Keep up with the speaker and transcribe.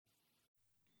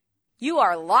You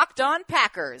are Locked On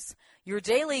Packers, your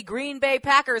daily Green Bay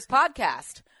Packers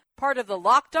podcast, part of the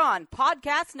Locked On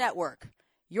Podcast Network,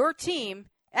 your team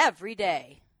every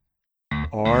day.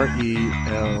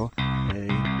 RELAX.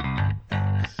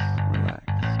 Relax.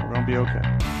 We're going to be okay.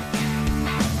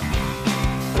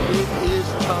 It is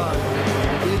time.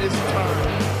 It is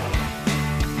time.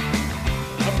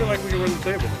 I feel like we can run the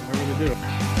table. I really do.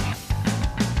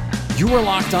 You are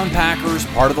Locked On Packers,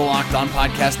 part of the Locked On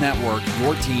Podcast Network,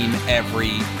 your team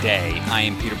every day. I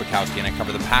am Peter Bukowski, and I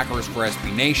cover the Packers for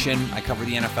SB Nation. I cover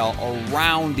the NFL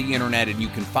around the internet, and you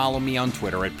can follow me on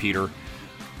Twitter at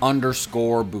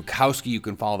Peter_Bukowski. You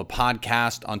can follow the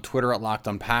podcast on Twitter at Locked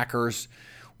On Packers.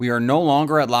 We are no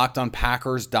longer at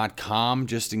LockedOnPackers.com,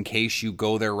 just in case you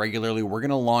go there regularly. We're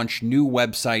going to launch new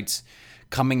websites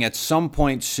coming at some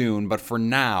point soon, but for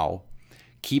now,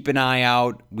 keep an eye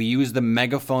out. We use the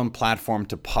Megaphone platform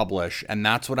to publish, and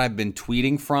that's what I've been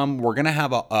tweeting from. We're going to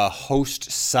have a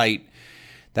host site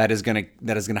that is going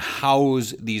to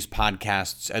house these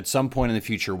podcasts at some point in the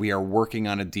future. We are working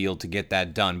on a deal to get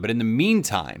that done. But in the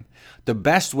meantime, the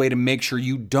best way to make sure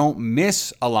you don't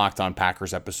miss a Locked On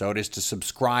Packers episode is to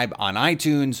subscribe on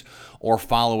iTunes or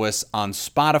follow us on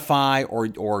Spotify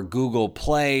or Google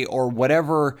Play or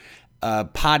whatever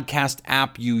podcast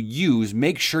app you use.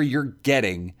 Make sure you're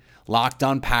getting Locked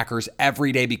On Packers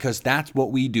every day, because that's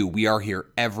what we do. We are here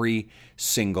every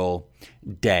single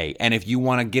day. And if you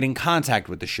want to get in contact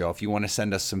with the show, if you want to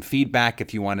send us some feedback,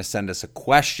 if you want to send us a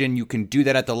question, you can do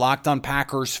that at the Locked On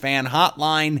Packers fan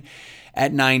hotline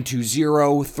at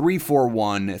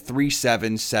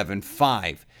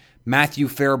 920-341-3775. Matthew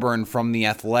Fairburn from The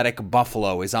Athletic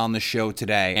Buffalo is on the show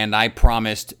today, and I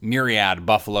promised myriad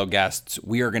Buffalo guests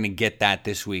we are going to get that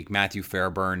this week. Matthew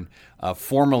Fairburn,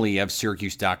 formerly of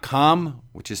Syracuse.com,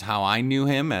 which is how I knew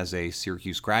him as a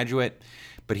Syracuse graduate,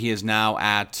 but he is now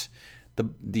at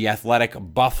the Athletic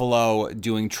Buffalo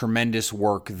doing tremendous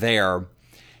work there.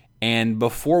 And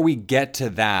before we get to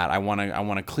that, I want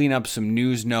to clean up some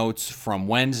news notes from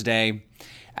Wednesday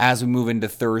as we move into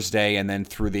Thursday and then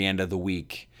through the end of the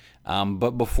week.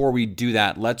 But before we do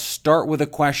that, let's start with a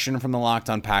question from the Locked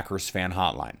On Packers fan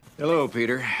hotline. Hello,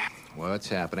 Peter. What's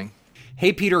happening?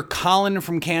 Hey, Peter. Colin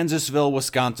from Kansasville,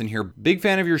 Wisconsin here. Big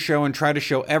fan of your show and try to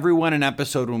show everyone an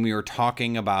episode when we were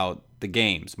talking about the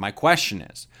games. My question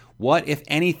is, what, if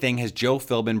anything, has Joe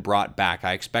Philbin brought back?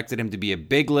 I expected him to be a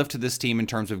big lift to this team in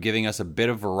terms of giving us a bit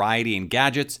of variety and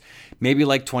gadgets, maybe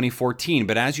like 2014.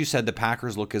 But as you said, the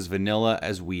Packers look as vanilla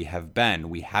as we have been.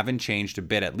 We haven't changed a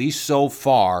bit, at least so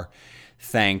far.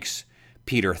 Thanks,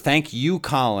 Peter. Thank you,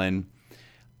 Colin.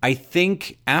 I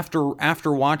think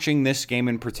after watching this game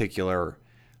in particular,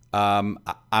 I'm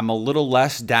a little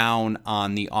less down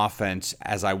on the offense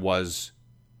as I was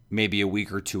maybe a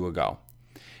week or two ago.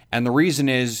 And the reason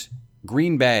is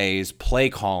Green Bay's play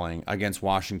calling against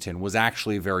Washington was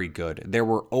actually very good. There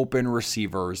were open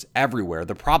receivers everywhere.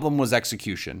 The problem was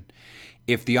execution.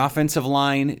 If the offensive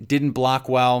line didn't block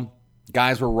well,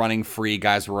 guys were running free,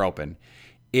 guys were open.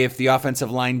 If the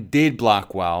offensive line did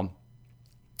block well,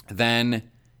 then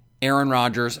Aaron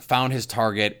Rodgers found his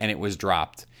target and it was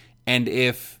dropped. And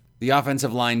if the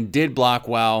offensive line did block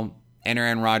well and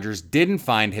Aaron Rodgers didn't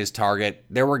find his target,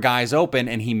 there were guys open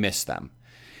and he missed them.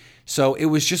 So it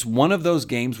was just one of those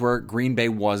games where Green Bay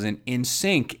wasn't in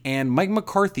sync. And Mike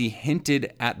McCarthy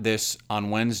hinted at this on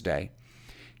Wednesday.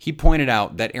 He pointed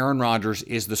out that Aaron Rodgers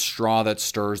is the straw that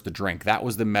stirs the drink. That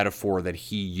was the metaphor that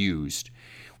he used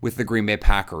with the Green Bay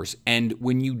Packers. And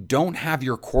when you don't have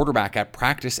your quarterback at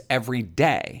practice every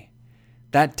day,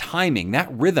 that timing,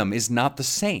 that rhythm is not the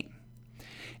same.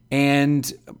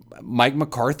 And Mike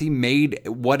McCarthy made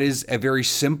what is a very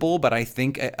simple, but I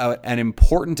think an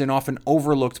important and often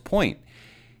overlooked point.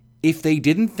 If they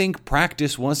didn't think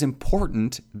practice was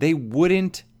important, they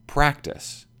wouldn't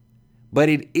practice. But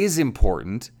it is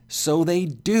important, so they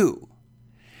do.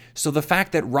 So the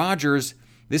fact that Rodgers,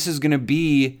 this is going to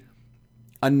be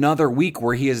another week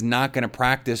where he is not going to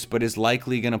practice but is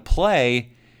likely going to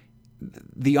play,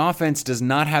 the offense does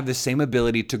not have the same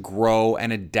ability to grow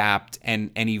and adapt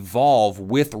and evolve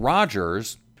with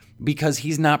Rodgers because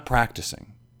he's not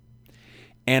practicing.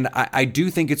 And I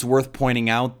do think it's worth pointing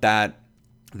out that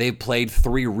they've played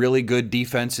 3 really good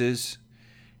defenses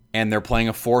and they're playing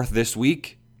a 4th this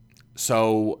week.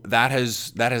 So that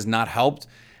has not helped.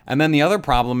 And then the other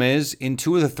problem is in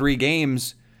 2 of the 3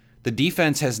 games, the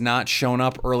defense has not shown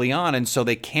up early on, and so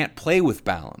they can't play with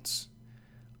balance.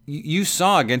 You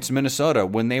saw against Minnesota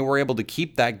when they were able to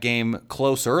keep that game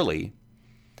close early,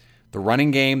 the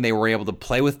running game. They were able to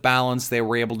play with balance. They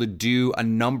were able to do a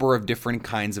number of different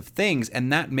kinds of things,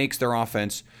 and that makes their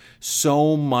offense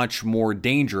so much more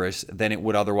dangerous than it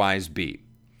would otherwise be.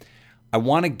 I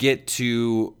want to get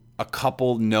to a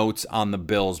couple notes on the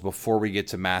Bills before we get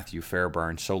to Matthew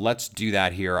Fairburn. So let's do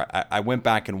that here. I went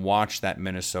back and watched that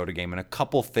Minnesota game, and a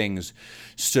couple things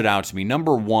stood out to me.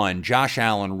 Number one, Josh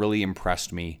Allen really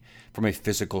impressed me from a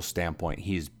physical standpoint.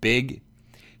 He is big.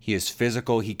 He is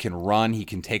physical. He can run. He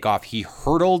can take off. He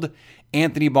hurdled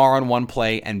Anthony Barr on one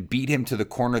play and beat him to the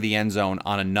corner of the end zone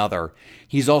on another.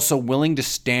 He's also willing to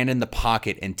stand in the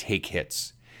pocket and take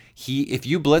hits. If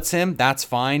you blitz him, that's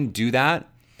fine. Do that.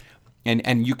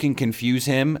 And you can confuse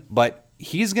him, but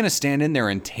he's going to stand in there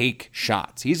and take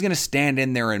shots. He's going to stand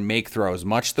in there and make throws,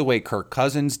 much the way Kirk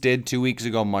Cousins did 2 weeks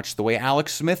ago, much the way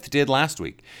Alex Smith did last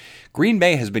week. Green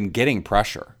Bay has been getting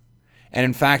pressure. And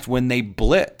in fact, when they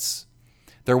blitz,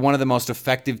 they're one of the most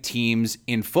effective teams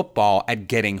in football at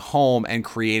getting home and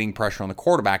creating pressure on the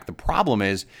quarterback. The problem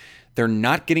is they're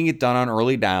not getting it done on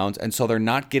early downs, and so they're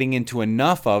not getting into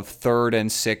enough of 3rd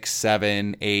and 6,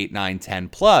 7, 8, 9, 10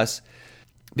 plus,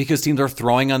 because teams are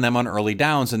throwing on them on early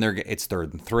downs, and it's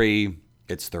 3rd and 3,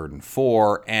 it's 3rd and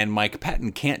 4, and Mike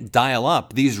Pettin can't dial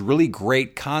up these really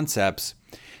great concepts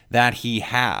that he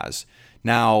has.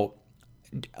 Now,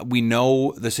 we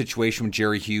know the situation with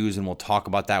Jerry Hughes, and we'll talk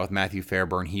about that with Matthew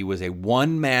Fairburn. He was a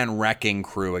one-man wrecking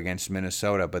crew against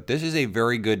Minnesota, but this is a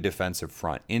very good defensive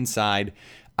front, inside,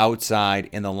 outside,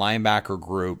 in the linebacker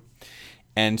group.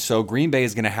 And so Green Bay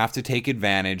is going to have to take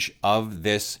advantage of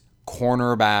this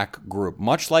cornerback group,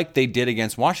 much like they did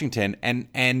against Washington.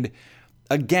 And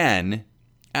again,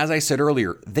 as I said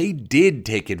earlier, they did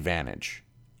take advantage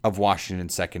of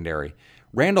Washington's secondary.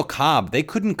 Randall Cobb, they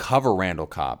couldn't cover Randall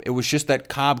Cobb. It was just that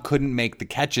Cobb couldn't make the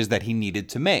catches that he needed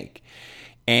to make.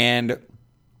 And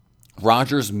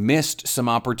Rodgers missed some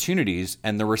opportunities,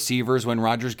 and the receivers, when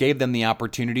Rodgers gave them the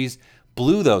opportunities,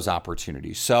 blew those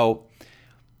opportunities. So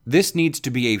this needs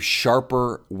to be a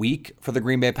sharper week for the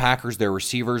Green Bay Packers, their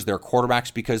receivers, their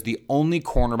quarterbacks, because the only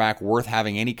cornerback worth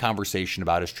having any conversation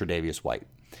about is Tre'Davious White.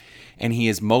 And he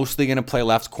is mostly going to play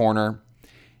left corner.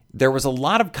 There was a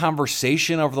lot of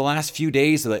conversation over the last few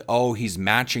days that, he's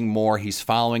matching more, he's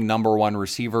following number one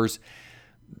receivers.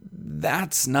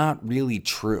 That's not really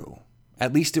true.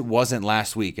 At least it wasn't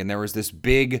last week. And there was this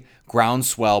big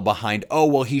groundswell behind,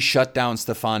 he shut down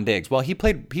Stephon Diggs. Well, he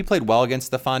played well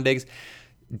against Stephon Diggs.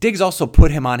 Diggs also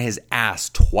put him on his ass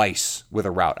twice with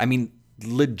a route. I mean,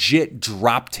 legit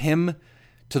dropped him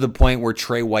to the point where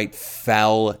Trey White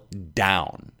fell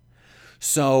down.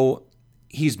 So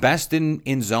he's best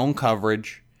in zone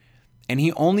coverage, and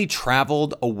he only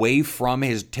traveled away from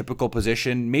his typical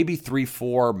position maybe 3,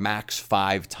 4, max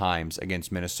 5 times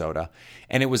against Minnesota.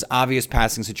 And it was obvious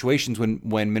passing situations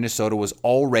when Minnesota was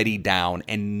already down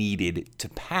and needed to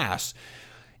pass.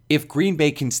 If Green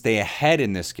Bay can stay ahead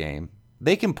in this game,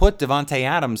 they can put Devontae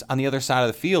Adams on the other side of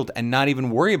the field and not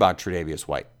even worry about Tre'Davious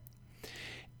White.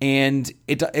 And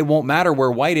it won't matter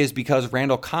where White is, because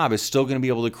Randall Cobb is still going to be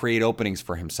able to create openings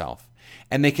for himself.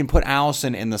 And they can put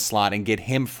Allison in the slot and get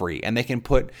him free. And they can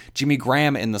put Jimmy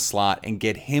Graham in the slot and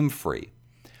get him free.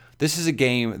 This is a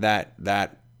game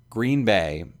that Green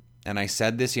Bay, and I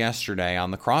said this yesterday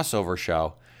on the crossover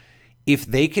show, if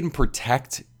they can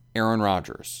protect Aaron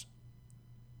Rodgers,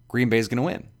 Green Bay is going to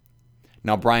win.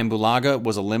 Now, Brian Bulaga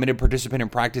was a limited participant in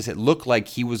practice. It looked like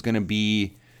he was going to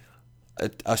be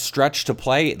a stretch to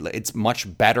play. It's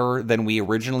much better than we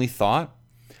originally thought.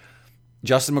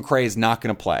 Justin McCray is not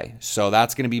going to play, so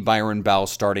that's going to be Byron Bell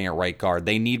starting at right guard.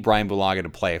 They need Brian Bulaga to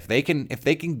play. If they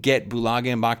can get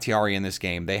Bulaga and Bakhtiari in this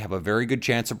game, they have a very good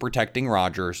chance of protecting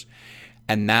Rodgers,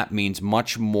 and that means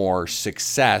much more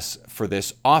success for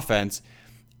this offense.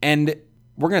 And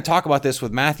we're going to talk about this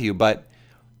with Matthew, but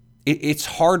it's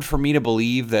hard for me to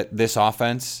believe that this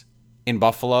offense in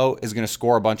Buffalo is going to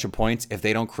score a bunch of points if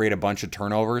they don't create a bunch of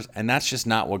turnovers, and that's just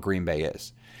not what Green Bay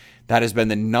is. That has been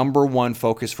the number one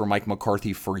focus for Mike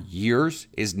McCarthy for years,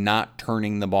 is not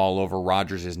turning the ball over.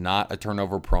 Rodgers is not a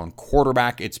turnover-prone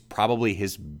quarterback. It's probably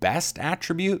his best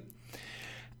attribute.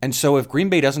 And so if Green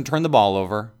Bay doesn't turn the ball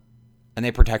over and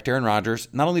they protect Aaron Rodgers,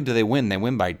 not only do they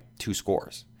win by 2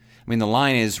 scores. I mean, the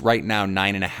line is right now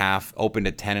 9.5, open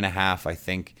to 10.5. I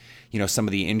think, some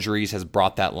of the injuries has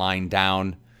brought that line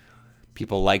down.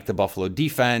 People like the Buffalo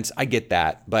defense. I get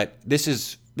that. But this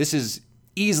is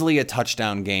easily a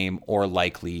touchdown game, or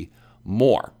likely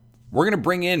more. We're going to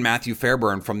bring in Matthew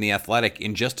Fairburn from The Athletic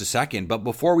in just a second. But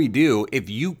before we do, if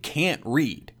you can't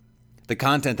read the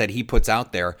content that he puts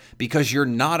out there because you're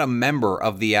not a member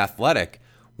of The Athletic,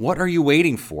 What are you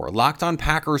waiting for? Locked On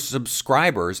Packers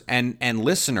subscribers and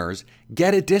listeners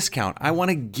get a discount. I want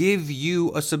to give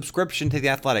you a subscription to The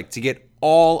Athletic to get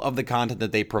all of the content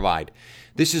that they provide.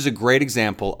 This is a great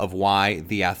example of why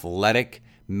The Athletic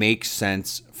makes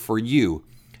sense for you.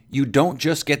 You don't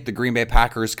just get the Green Bay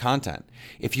Packers content.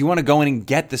 If you want to go in and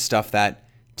get the stuff that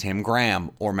Tim Graham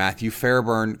or Matthew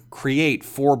Fairburn create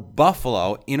for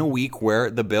Buffalo in a week where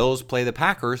the Bills play the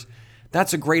Packers,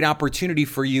 that's a great opportunity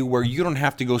for you where you don't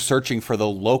have to go searching for the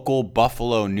local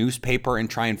Buffalo newspaper and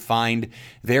try and find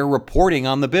their reporting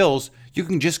on the Bills. You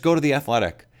can just go to The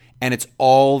Athletic, and it's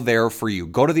all there for you.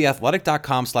 Go to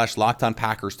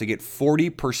theathletic.com/LockedOnPackers to get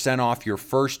 40% off your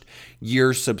first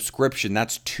year subscription.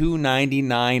 That's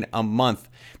 $2.99 a month.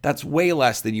 That's way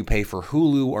less than you pay for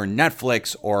Hulu or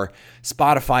Netflix or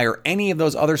Spotify or any of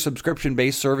those other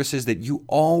subscription-based services that you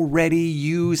already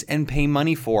use and pay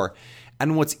money for.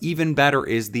 And what's even better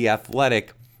is The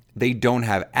Athletic. They don't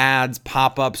have ads,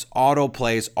 pop-ups,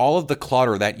 autoplays. All of the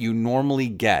clutter that you normally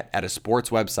get at a sports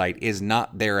website is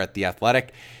not there at The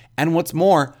Athletic. And what's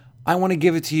more, I want to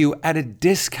give it to you at a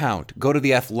discount. Go to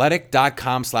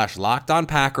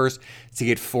theathletic.com/LockedOnPackers to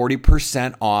get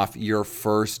 40% off your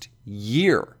first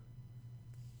year.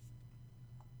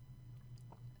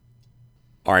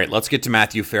 All right, let's get to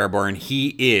Matthew Fairburn.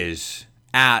 He is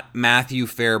at Matthew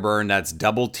Fairburn. That's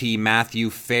double T Matthew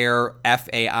Fair,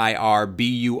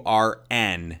 FAIRBURN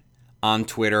on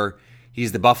Twitter.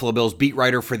 He's the Buffalo Bills beat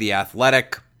writer for The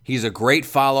Athletic. He's a great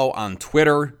follow on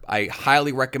Twitter. I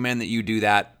highly recommend that you do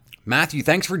that. Matthew,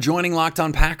 thanks for joining Locked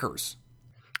On Packers.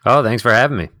 Oh, thanks for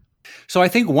having me. So I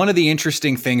think one of the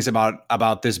interesting things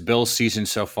about this Bills season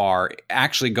so far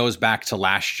actually goes back to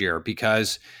last year,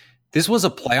 because this was a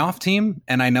playoff team,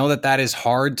 and I know that is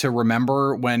hard to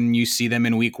remember when you see them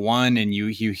in week one and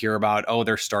you hear about, oh,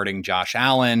 they're starting Josh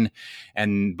Allen,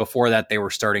 and before that they were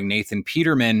starting Nathan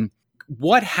Peterman.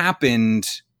 What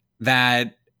happened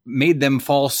that made them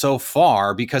fall so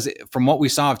far? Because from what we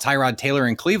saw of Tyrod Taylor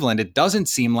in Cleveland, it doesn't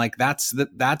seem like that's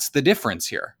the difference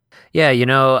here. Yeah,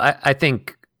 I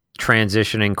think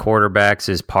transitioning quarterbacks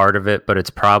is part of it, but it's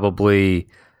probably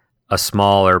a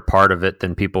smaller part of it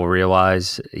than people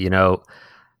realize.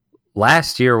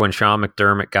 Last year when Sean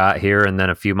McDermott got here, and then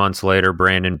a few months later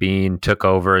Brandon Beane took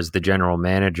over as the general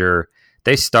manager,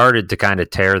 they started to kind of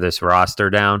tear this roster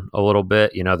down a little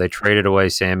bit. They traded away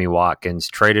Sammy Watkins,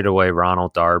 traded away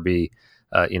Ronald Darby,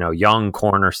 young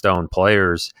cornerstone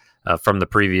players from the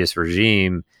previous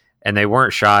regime. And they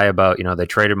weren't shy about, they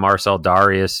traded Marcel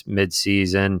Darius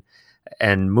midseason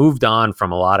and moved on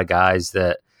from a lot of guys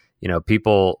that,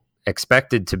 people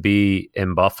expected to be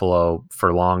in Buffalo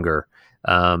for longer.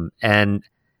 And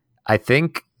I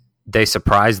think they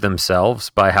surprised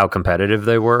themselves by how competitive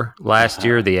they were last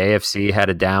year. The AFC had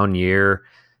a down year.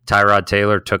 Tyrod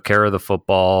Taylor took care of the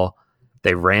football.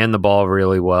 They ran the ball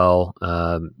really well,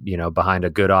 behind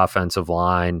a good offensive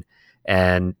line,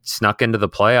 and snuck into the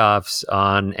playoffs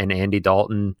on an Andy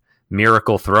Dalton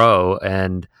miracle throw.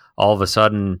 And all of a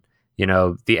sudden,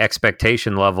 the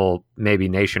expectation level maybe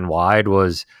nationwide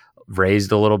was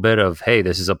raised a little bit of, hey,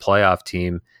 this is a playoff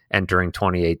team entering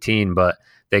 2018, but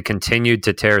they continued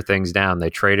to tear things down. They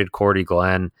traded Cordy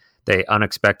Glenn. They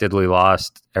unexpectedly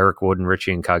lost Eric Wood and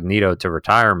Richie Incognito to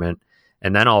retirement.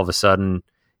 And then all of a sudden,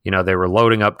 they were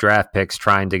loading up draft picks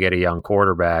trying to get a young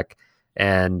quarterback.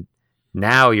 And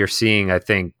now you're seeing, I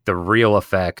think, the real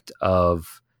effect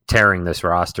of tearing this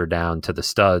roster down to the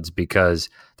studs, because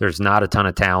there's not a ton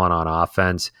of talent on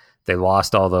offense. They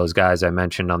lost all those guys I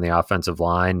mentioned on the offensive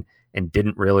line and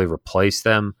didn't really replace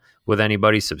them with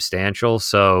anybody substantial.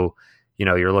 So,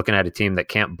 you're looking at a team that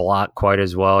can't block quite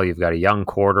as well. You've got a young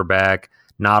quarterback,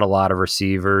 not a lot of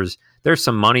receivers. There's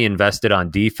some money invested on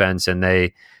defense, and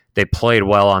they played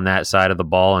well on that side of the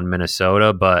ball in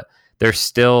Minnesota, but they're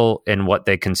still in what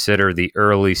they consider the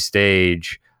early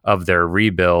stage of their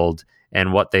rebuild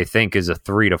and what they think is a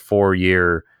 3 to 4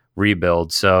 year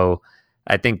rebuild. So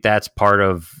I think that's part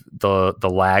of the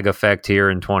lag effect here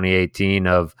in 2018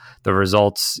 of the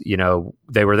results.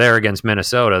 They were there against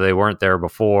Minnesota. They weren't there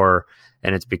before.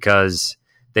 And it's because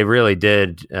they really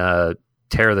did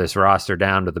tear this roster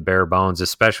down to the bare bones,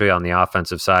 especially on the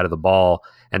offensive side of the ball.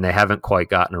 And they haven't quite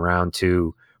gotten around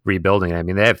to rebuilding. I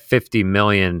mean, they have $50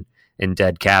 million in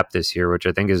dead cap this year, which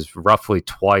I think is roughly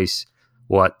twice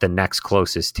what the next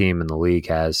closest team in the league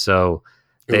has. So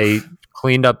they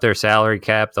cleaned up their salary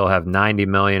cap. They'll have $90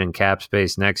 million in cap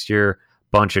space next year,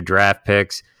 bunch of draft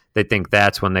picks. They think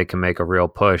that's when they can make a real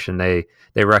push, and they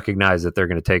recognize that they're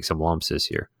going to take some lumps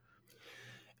this year.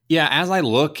 Yeah, as I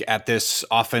look at this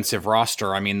offensive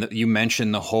roster, I mean, you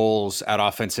mentioned the holes at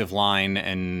offensive line,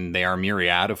 and they are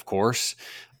myriad, of course.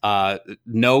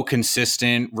 no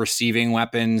consistent receiving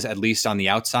weapons, at least on the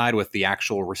outside with the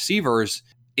actual receivers.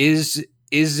 Is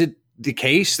it the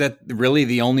case that really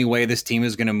the only way this team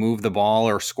is going to move the ball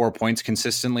or score points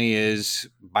consistently is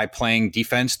by playing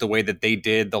defense the way that they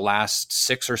did the last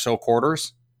 6 or so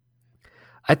quarters?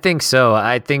 I think so.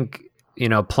 I think,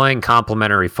 playing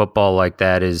complementary football like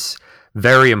that is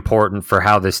very important for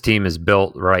how this team is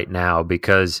built right now,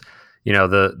 because,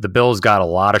 the Bills got a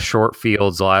lot of short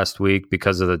fields last week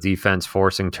because of the defense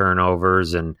forcing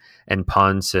turnovers and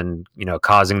punts and,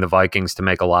 causing the Vikings to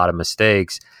make a lot of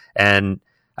mistakes. And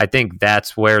I think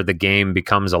that's where the game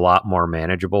becomes a lot more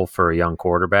manageable for a young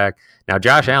quarterback. Now,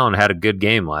 Josh Allen had a good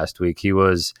game last week. He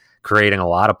was creating a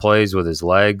lot of plays with his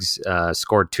legs,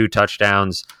 scored 2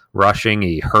 touchdowns rushing.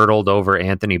 He hurdled over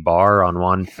Anthony Barr on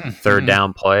one third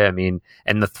down play.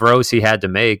 And the throws he had to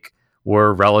make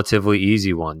were relatively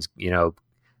easy ones.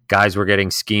 Guys were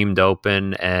getting schemed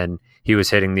open and he was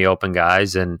hitting the open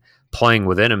guys and playing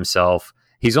within himself.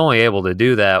 He's only able to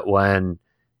do that when,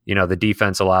 the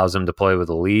defense allows him to play with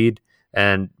a lead.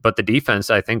 But the defense,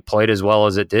 I think, played as well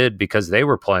as it did because they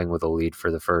were playing with a lead for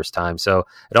the first time. So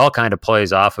it all kind of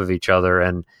plays off of each other.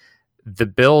 And the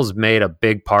Bills made a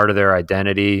big part of their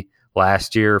identity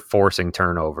last year forcing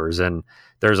turnovers. And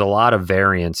there's a lot of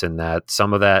variance in that.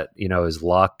 Some of that, is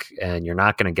luck, and you're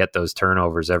not going to get those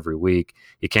turnovers every week.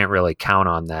 You can't really count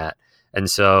on that. And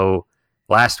so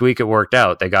last week it worked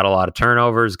out. They got a lot of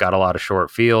turnovers, got a lot of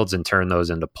short fields, and turned those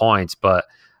into points. But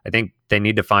I think they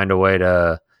need to find a way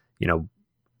to,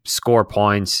 score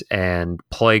points and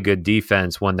play good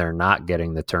defense when they're not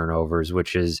getting the turnovers,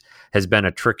 which has been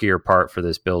a trickier part for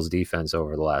this Bills defense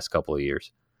over the last couple of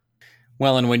years.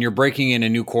 Well, and when you're breaking in a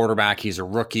new quarterback, he's a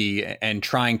rookie, and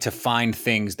trying to find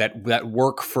things that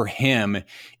work for him,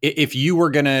 if you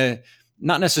were going to,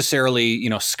 not necessarily,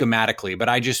 schematically, but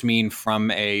I just mean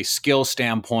from a skill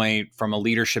standpoint, from a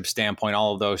leadership standpoint,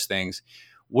 all of those things,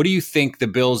 what do you think the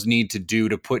Bills need to do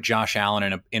to put Josh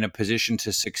Allen in a position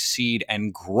to succeed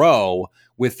and grow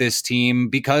with this team?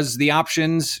 Because the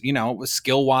options,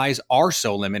 skill-wise are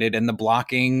so limited, and the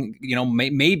blocking,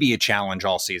 may be a challenge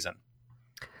all season.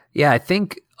 Yeah, I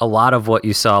think a lot of what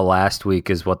you saw last week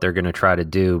is what they're going to try to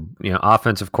do.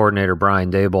 Offensive coordinator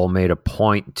Brian Daboll made a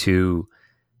point to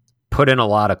put in a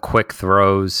lot of quick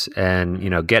throws and,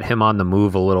 get him on the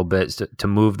move a little bit to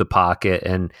move the pocket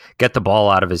and get the ball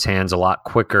out of his hands a lot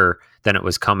quicker than it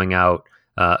was coming out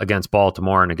against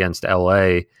Baltimore and against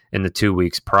LA in the 2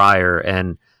 weeks prior.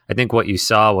 And I think what you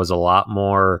saw was a lot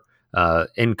more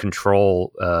in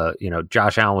control.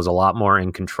 Josh Allen was a lot more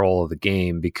in control of the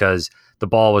game because the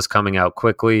ball was coming out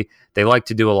quickly. They like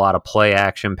to do a lot of play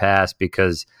action pass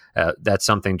because that's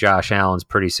something Josh Allen's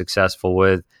pretty successful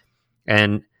with.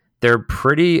 And they're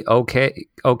pretty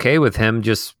okay with him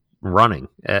just running.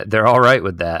 They're all right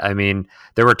with that.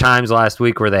 There were times last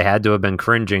week where they had to have been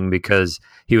cringing because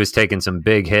he was taking some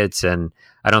big hits, and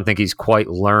I don't think he's quite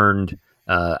learned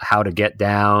how to get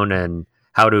down and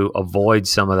how to avoid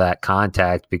some of that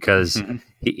contact because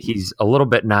he's a little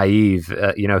bit naive.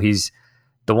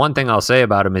 The one thing I'll say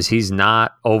about him is he's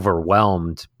not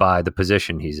overwhelmed by the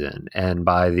position he's in and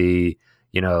by the,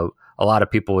 a lot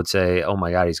of people would say, oh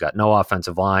my God, he's got no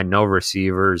offensive line, no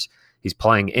receivers. He's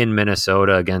playing in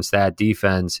Minnesota against that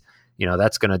defense.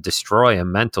 That's going to destroy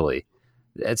him mentally.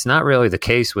 It's not really the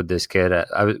case with this kid.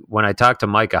 When I talked to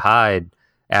Micah Hyde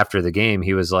after the game,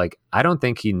 he was like, I don't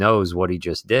think he knows what he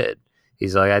just did.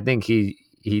 He's like, I think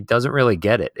he doesn't really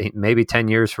get it. Maybe 10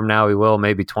 years from now he will,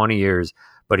 maybe 20 years.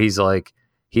 But he's like,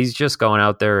 he's just going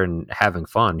out there and having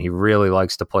fun. He really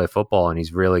likes to play football, and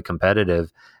he's really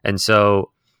competitive. And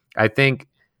so I think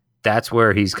that's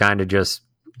where he's kind of just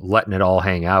letting it all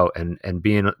hang out and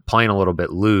playing a little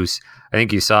bit loose. I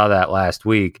think you saw that last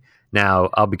week. Now,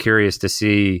 I'll be curious to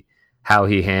see how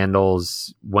he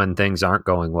handles when things aren't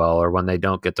going well or when they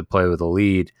don't get to play with a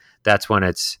lead. That's when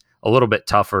it's a little bit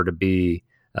tougher to be,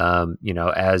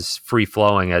 as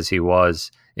free-flowing as he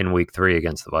was in week 3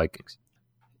 against the Vikings.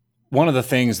 One of the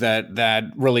things that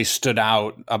really stood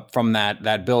out from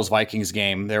that Bills Vikings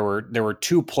game, there were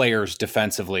 2 players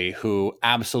defensively who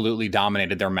absolutely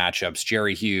dominated their matchups,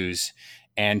 Jerry Hughes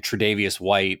and Tre'Davious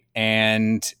White.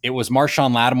 And it was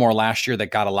Marshawn Lattimore last year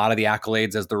that got a lot of the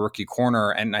accolades as the rookie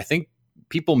corner. And I think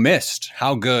people missed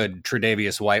how good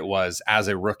Tre'Davious White was as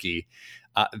a rookie.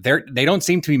 They don't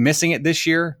seem to be missing it this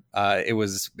year. It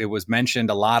was mentioned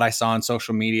a lot. I saw on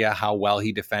social media how well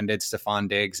he defended Stephon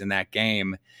Diggs in that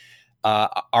game.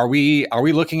 Are we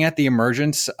looking at the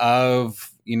emergence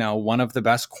of, one of the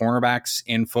best cornerbacks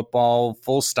in football,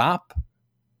 full stop?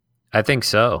 I think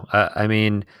so.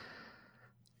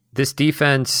 This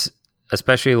defense,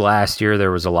 especially last year,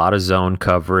 there was a lot of zone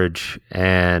coverage,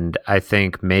 and I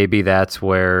think maybe that's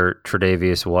where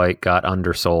Tre'Davious White got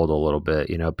undersold a little bit.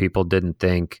 People didn't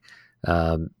think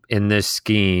in this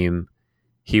scheme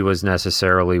he was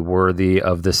necessarily worthy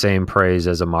of the same praise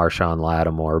as a Marshawn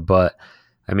Lattimore. But,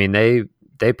 I mean,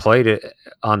 they played it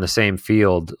on the same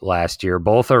field last year.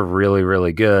 Both are really,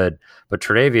 really good, but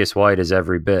Tre'Davious White is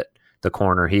every bit the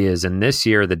corner he is. And this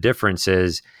year, the difference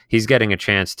is he's getting a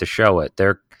chance to show it.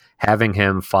 They're having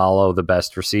him follow the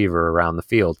best receiver around the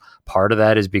field. Part of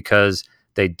that is because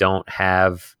they don't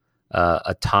have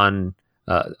a ton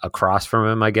across from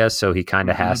him, I guess. So he kind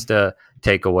of has to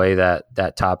take away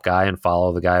that top guy and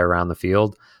follow the guy around the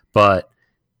field. But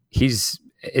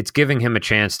it's giving him a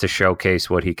chance to showcase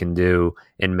what he can do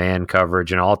in man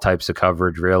coverage and all types of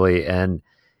coverage, really. And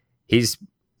he's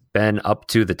been up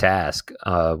to the task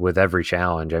with every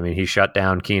challenge. I mean, he shut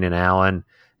down Keenan Allen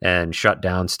and shut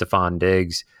down Stephon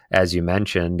Diggs, as you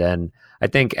mentioned. And I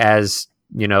think as,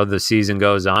 the season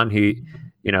goes on,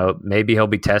 maybe he'll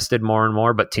be tested more and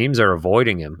more, but teams are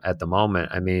avoiding him at the moment.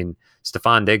 I mean,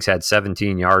 Stephon Diggs had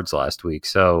 17 yards last week.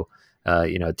 So,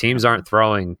 teams aren't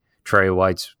throwing Trey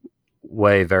White's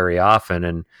way very often.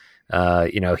 And,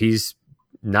 he's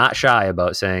not shy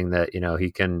about saying that,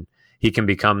 he can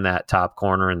become that top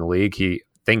corner in the league. He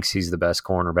thinks he's the best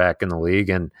cornerback in the league.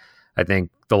 And I think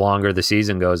the longer the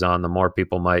season goes on, the more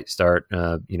people might start,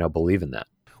 believing that.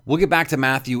 We'll get back to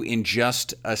Matthew in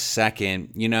just a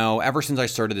second. Ever since I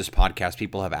started this podcast,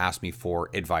 people have asked me for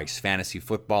advice, fantasy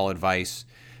football advice,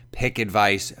 pick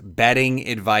advice, betting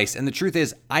advice. And the truth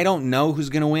is, I don't know who's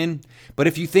going to win. But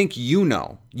if you think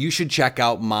you should check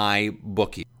out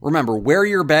MyBookie. Remember, where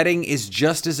you're betting is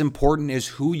just as important as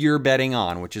who you're betting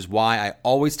on, which is why I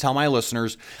always tell my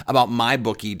listeners about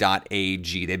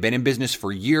MyBookie.ag. They've been in business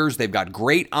for years. They've got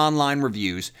great online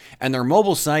reviews, and their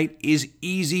mobile site is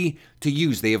easy to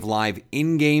use. They have live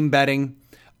in-game betting,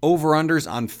 over-unders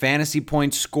on fantasy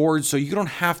points scored, so you don't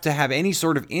have to have any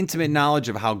sort of intimate knowledge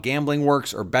of how gambling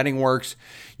works or betting works.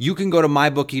 You can go to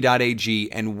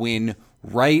MyBookie.ag and win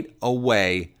right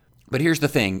away. But here's the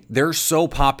thing, they're so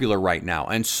popular right now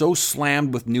and so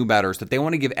slammed with new bettors that they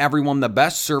want to give everyone the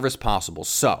best service possible.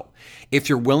 So, if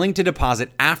you're willing to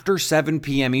deposit after 7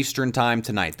 p.m. Eastern time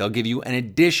tonight, they'll give you an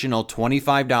additional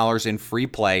 $25 in free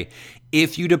play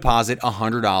if you deposit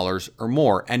 $100 or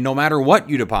more. And no matter what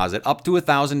you deposit, up to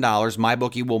 $1,000,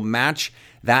 MyBookie will match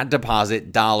that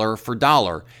deposit dollar for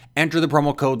dollar. Enter the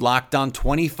promo code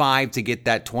LOCKEDON25 to get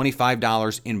that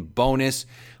 $25 in bonus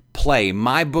play.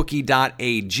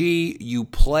 MyBookie.ag. You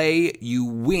play, you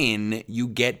win, you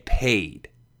get paid.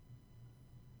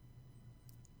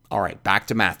 All right, back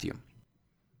to Matthew.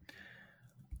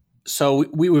 So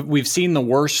we've seen the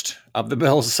worst of the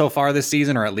Bills so far this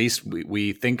season, or at least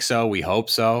we think so. We hope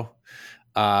so.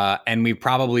 And we've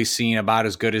probably seen about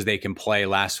as good as they can play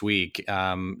last week.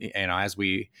 As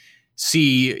we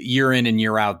see year in and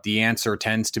year out, the answer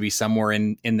tends to be somewhere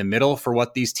in the middle for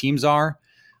what these teams are.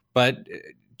 But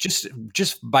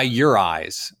just by your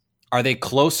eyes, are they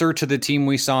closer to the team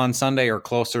we saw on Sunday or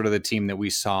closer to the team that we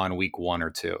saw in week 1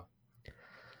 or 2?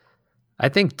 I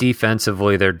think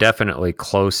defensively, they're definitely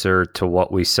closer to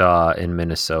what we saw in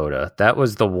Minnesota. That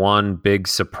was the one big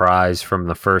surprise from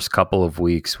the first couple of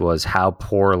weeks, was how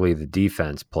poorly the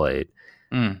defense played,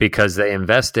 because they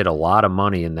invested a lot of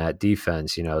money in that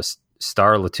defense.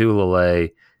 Star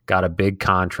Lotulelei got a big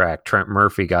contract. Trent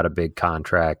Murphy got a big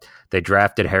contract. They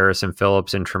drafted Harrison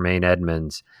Phillips and Tremaine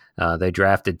Edmonds. They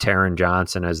drafted Taron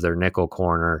Johnson as their nickel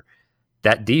corner.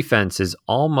 That defense is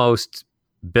almost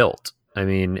built. I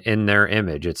mean, in their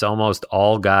image, it's almost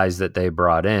all guys that they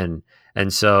brought in.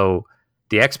 And so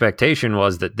the expectation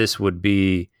was that this would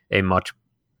be a much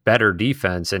better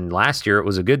defense. And last year it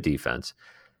was a good defense.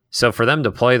 So for them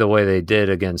to play the way they did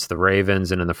against the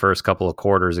Ravens and in the first couple of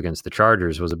quarters against the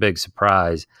Chargers was a big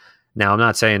surprise. Now, I'm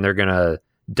not saying they're going to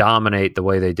dominate the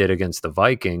way they did against the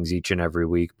Vikings each and every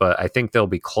week, but I think they'll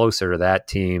be closer to that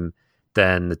team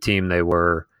than the team they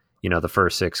were, the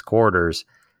first 6 quarters.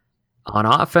 On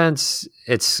offense,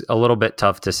 it's a little bit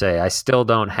tough to say. I still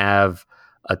don't have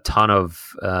a ton of,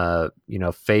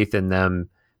 faith in them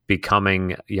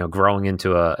becoming, growing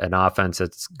into an offense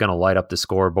that's going to light up the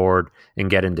scoreboard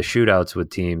and get into shootouts with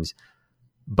teams.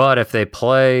 But if they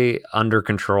play under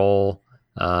control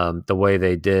the way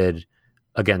they did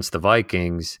against the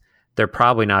Vikings, they're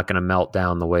probably not going to melt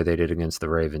down the way they did against the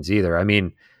Ravens either. I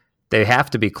mean, they have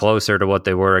to be closer to what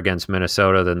they were against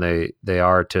Minnesota than they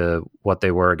are to what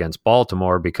they were against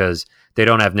Baltimore, because they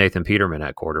don't have Nathan Peterman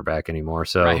at quarterback anymore.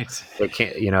 So They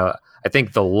can't, I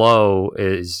think the low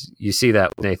is, you see that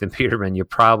with Nathan Peterman, you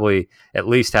probably at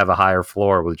least have a higher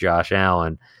floor with Josh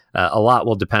Allen. a lot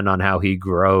will depend on how he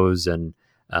grows. And,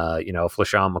 if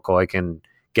LeSean McCoy can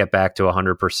get back to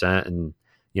 100% and,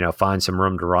 find some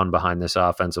room to run behind this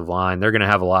offensive line, they're going to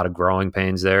have a lot of growing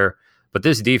pains there. But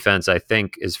this defense, I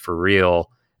think, is for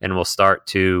real and will start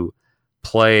to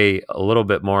play a little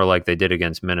bit more like they did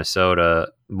against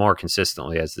Minnesota more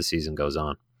consistently as the season goes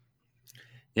on.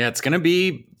 Yeah, it's going to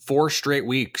be 4 straight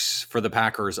weeks for the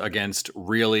Packers against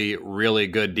really, really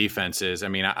good defenses. I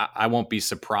mean, I won't be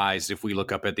surprised if we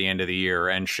look up at the end of the year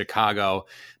and Chicago,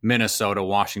 Minnesota,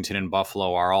 Washington, and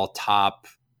Buffalo are all top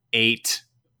 8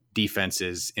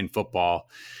 defenses in football.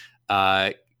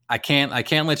 I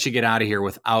can't let you get out of here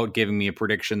without giving me a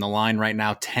prediction. The line right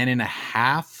now,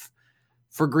 10.5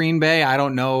 for Green Bay. I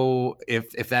don't know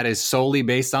if that is solely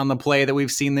based on the play that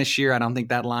we've seen this year. I don't think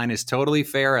that line is totally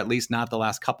fair, at least not the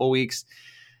last couple weeks.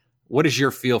 What is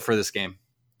your feel for this game?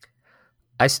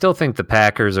 I still think the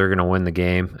Packers are going to win the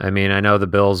game. I mean, I know the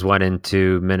Bills went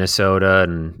into Minnesota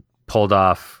and pulled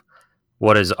off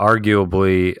what is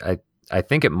arguably, I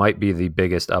think it might be the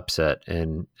biggest upset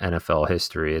in NFL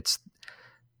history. It's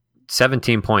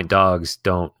 17-point dogs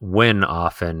don't win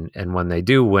often, and when they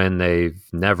do win, they've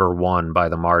never won by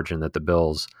the margin that the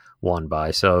Bills won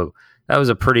by. So that was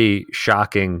a pretty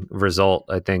shocking result,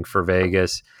 I think, for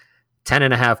Vegas.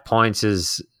 10.5 points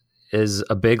is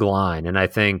a big line, and I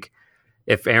think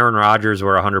if Aaron Rodgers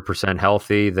were 100%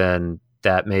 healthy, then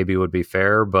that maybe would be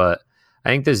fair. But I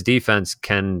think this defense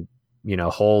can,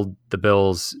 hold the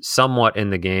Bills somewhat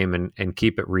in the game and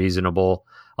keep it reasonable.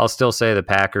 I'll still say the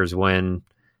Packers win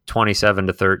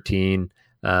 27-13.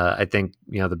 I think,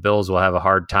 the Bills will have a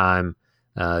hard time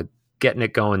getting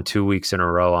it going 2 weeks in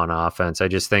a row on offense. I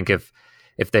just think if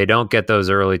they don't get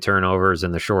those early turnovers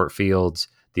in the short fields,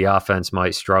 the offense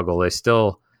might struggle. They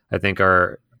still, I think,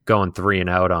 are going 3 and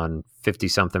out on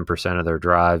 50-something% of their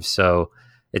drives. So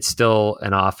it's still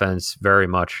an offense, very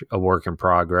much a work in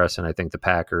progress. And I think the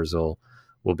Packers will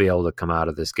be able to come out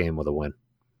of this game with a win.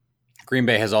 Green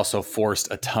Bay has also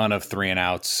forced a ton of 3 and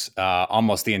outs,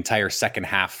 almost the entire second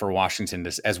half for Washington,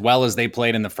 as well as they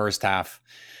played in the first half.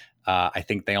 I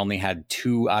think they only had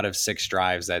 2 out of 6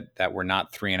 drives that were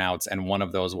not 3 and outs, and one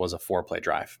of those was a 4-play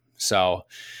drive. So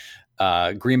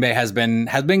Green Bay has been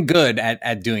good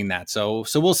at doing that. So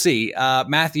we'll see.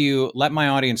 Matthew, let my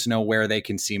audience know where they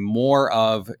can see more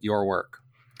of your work.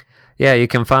 Yeah, you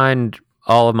can find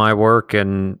all of my work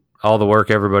and all the work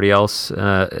everybody else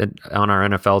on our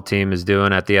NFL team is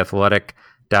doing at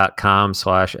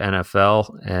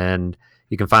theathletic.com/NFL. And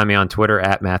you can find me on Twitter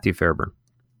at Matthew Fairburn.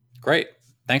 Great.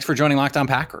 Thanks for joining Locked On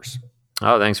Packers.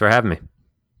 Oh, thanks for having me.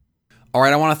 All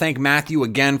right, I want to thank Matthew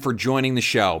again for joining the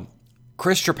show.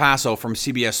 Chris Trapasso from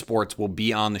CBS Sports will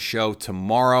be on the show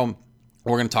tomorrow.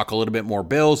 We're going to talk a little bit more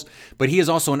Bills, but he is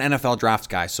also an NFL draft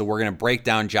guy, so we're going to break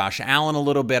down Josh Allen a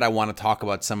little bit. I want to talk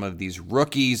about some of these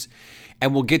rookies,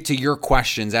 and we'll get to your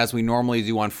questions as we normally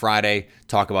do on Friday,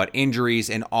 talk about injuries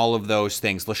and all of those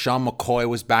things. LeSean McCoy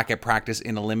was back at practice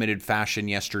in a limited fashion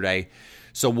yesterday,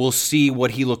 so we'll see what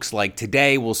he looks like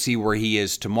today. We'll see where he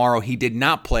is tomorrow. He did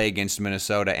not play against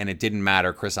Minnesota, and it didn't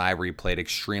matter. Chris Ivory played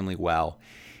extremely well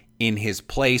in his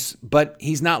place, but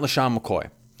he's not LeSean McCoy.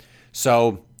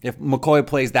 So if McCoy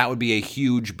plays, that would be a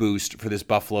huge boost for this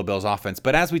Buffalo Bills offense.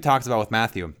 But as we talked about with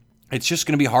Matthew, it's just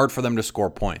going to be hard for them to score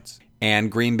points.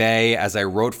 And Green Bay, as I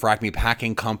wrote for Acme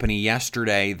Packing Company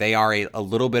yesterday, they are a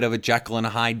little bit of a Jekyll and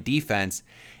Hyde defense.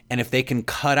 And if they can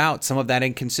cut out some of that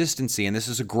inconsistency, and this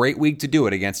is a great week to do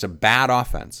it against a bad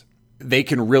offense, they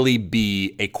can really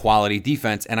be a quality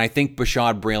defense. And I think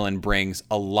Bashaud Breeland brings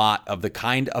a lot of the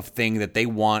kind of thing that they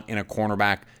want in a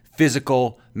cornerback: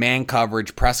 physical, man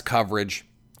coverage, press coverage.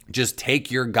 Just take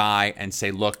your guy and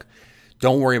say, look,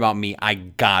 don't worry about me. I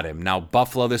got him. Now,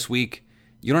 Buffalo this week,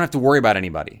 you don't have to worry about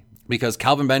anybody because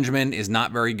Calvin Benjamin is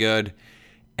not very good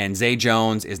and Zay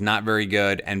Jones is not very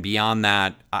good. And beyond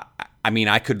that,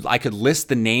 I could list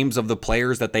the names of the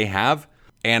players that they have,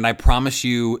 and I promise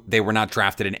you they were not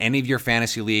drafted in any of your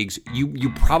fantasy leagues.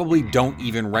 You probably don't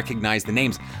even recognize the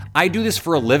names. I do this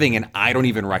for a living, and I don't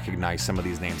even recognize some of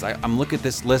these names. I'm looking at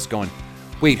this list going,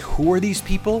 wait, who are these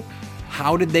people?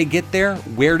 How did they get there?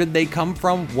 Where did they come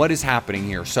from? What is happening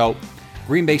here? So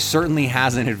Green Bay certainly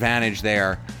has an advantage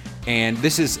there. And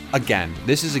this is a game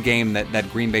that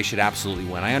Green Bay should absolutely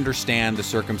win. I understand the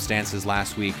circumstances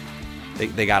last week.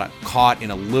 They got caught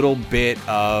in a little bit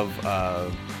of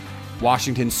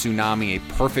Washington tsunami,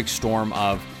 a perfect storm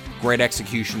of great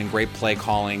execution and great play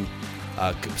calling.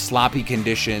 Sloppy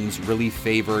conditions really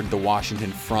favored the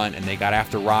Washington front, and they got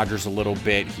after Rodgers a little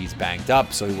bit. He's banged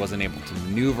up, so he wasn't able to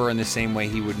maneuver in the same way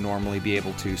he would normally be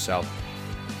able to. So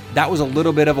that was a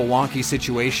little bit of a wonky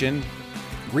situation.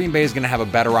 Green Bay is going to have a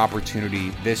better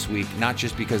opportunity this week, not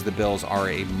just because the Bills are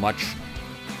a much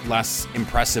less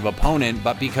impressive opponent,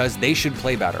 but because they should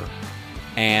play better.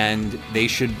 And they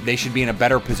should be in a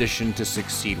better position to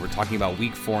succeed. We're talking about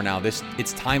week 4 now.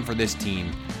 It's time for this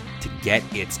team to get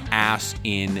its ass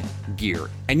in gear.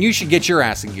 And you should get your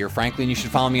ass in gear, frankly. And you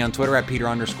should follow me on Twitter at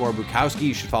Peter_Bukowski.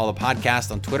 You should follow the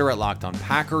podcast on Twitter at Locked On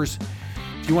Packers.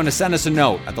 If you want to send us a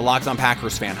note at the Locked On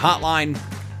Packers fan hotline,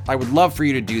 I would love for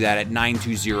you to do that at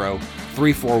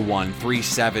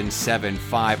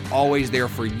 920-341-3775. Always there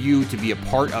for you to be a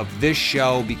part of this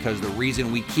show, because the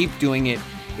reason we keep doing it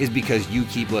is because you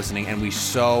keep listening, and we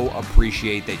so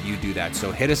appreciate that you do that.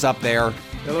 So hit us up there.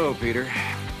 Hello, Peter.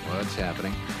 What's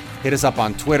happening? Hit us up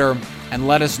on Twitter and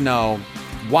let us know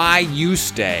why you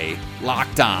stay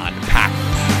locked on Packers.